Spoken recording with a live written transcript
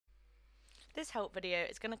This help video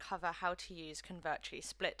is going to cover how to use Convertri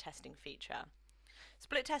split testing feature.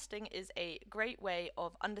 Split testing is a great way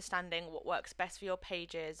of understanding what works best for your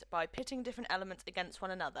pages by pitting different elements against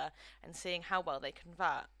one another and seeing how well they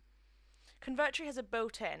convert. Convertri has a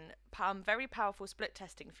built-in, very powerful split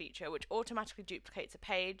testing feature which automatically duplicates a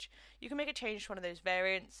page. You can make a change to one of those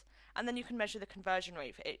variants, and then you can measure the conversion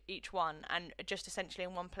rate for each one and just essentially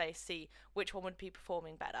in one place see which one would be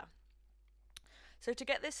performing better. So to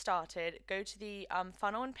get this started, go to the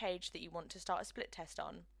funnel and page that you want to start a split test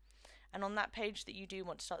on. And on that page that you do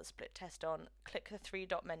want to start the split test on, click the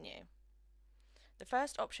three-dot menu. The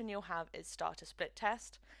first option you'll have is Start a Split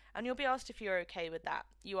Test, and you'll be asked if you're okay with that.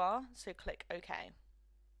 You are, so click OK.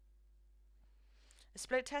 The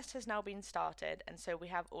split test has now been started, and so we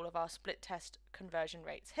have all of our split test conversion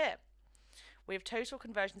rates here. We have total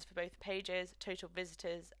conversions for both pages, total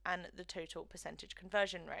visitors, and the total percentage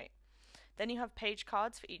conversion rate. Then you have page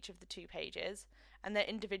cards for each of the two pages, and their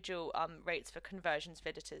individual rates for conversions,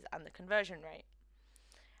 visitors, and the conversion rate.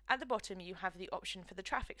 At the bottom you have the option for the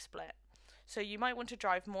traffic split. So you might want to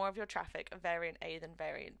drive more of your traffic of variant A than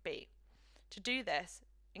variant B. To do this,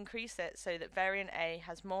 increase it so that variant A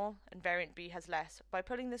has more and variant B has less by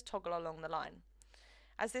pulling this toggle along the line.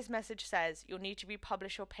 As this message says, you'll need to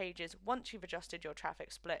republish your pages once you've adjusted your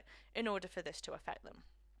traffic split in order for this to affect them.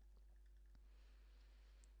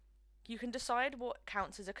 You can decide what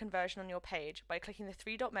counts as a conversion on your page by clicking the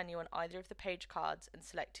three-dot menu on either of the page cards and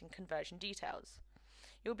selecting Conversion Details.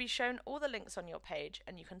 You'll be shown all the links on your page,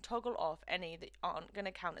 and you can toggle off any that aren't going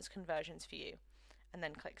to count as conversions for you, and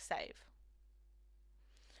then click Save.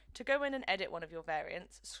 To go in and edit one of your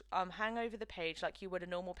variants, hang over the page like you would a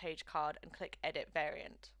normal page card and click Edit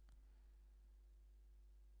Variant.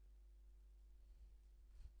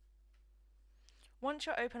 Once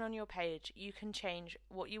you're open on your page, you can change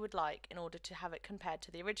what you would like in order to have it compared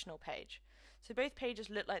to the original page. So both pages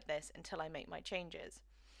look like this until I make my changes.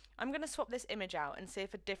 I'm going to swap this image out and see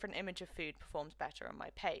if a different image of food performs better on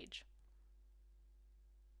my page.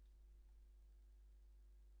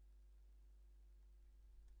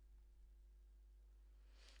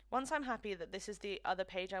 Once I'm happy that this is the other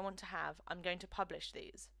page I want to have, I'm going to publish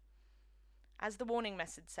these. As the warning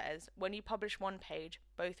message says, when you publish one page,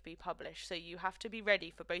 both be published, so you have to be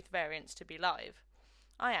ready for both variants to be live.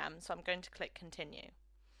 I am, so I'm going to click Continue.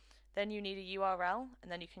 Then you need a URL,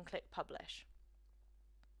 and then you can click Publish.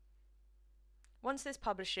 Once this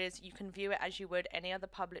publishes, you can view it as you would any other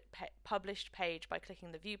published page by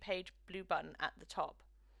clicking the View Page blue button at the top.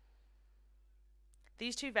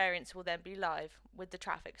 These two variants will then be live with the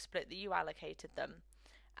traffic split that you allocated them,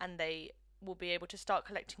 and they will be able to start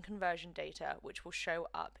collecting conversion data, which will show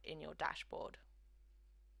up in your dashboard.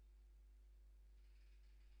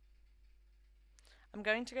 I'm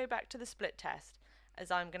going to go back to the split test, as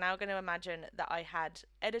I'm now going to imagine that I had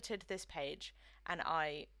edited this page and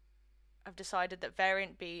I have decided that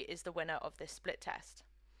variant B is the winner of this split test.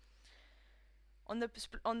 On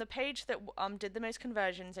the page that did the most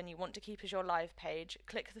conversions and you want to keep as your live page,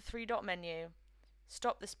 click the three-dot menu,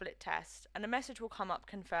 stop the split test, and a message will come up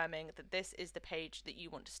confirming that this is the page that you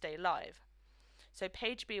want to stay live. So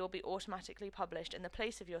page B will be automatically published in the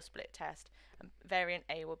place of your split test, and variant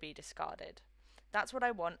A will be discarded. That's what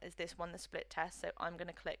I want, as this won the split test, so I'm going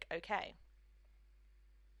to click OK.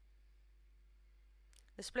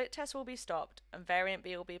 The split test will be stopped and variant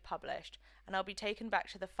B will be published, and I'll be taken back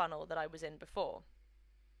to the funnel that I was in before.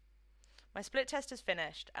 My split test is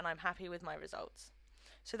finished and I'm happy with my results.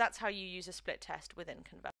 So that's how you use a split test within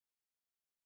Convertri.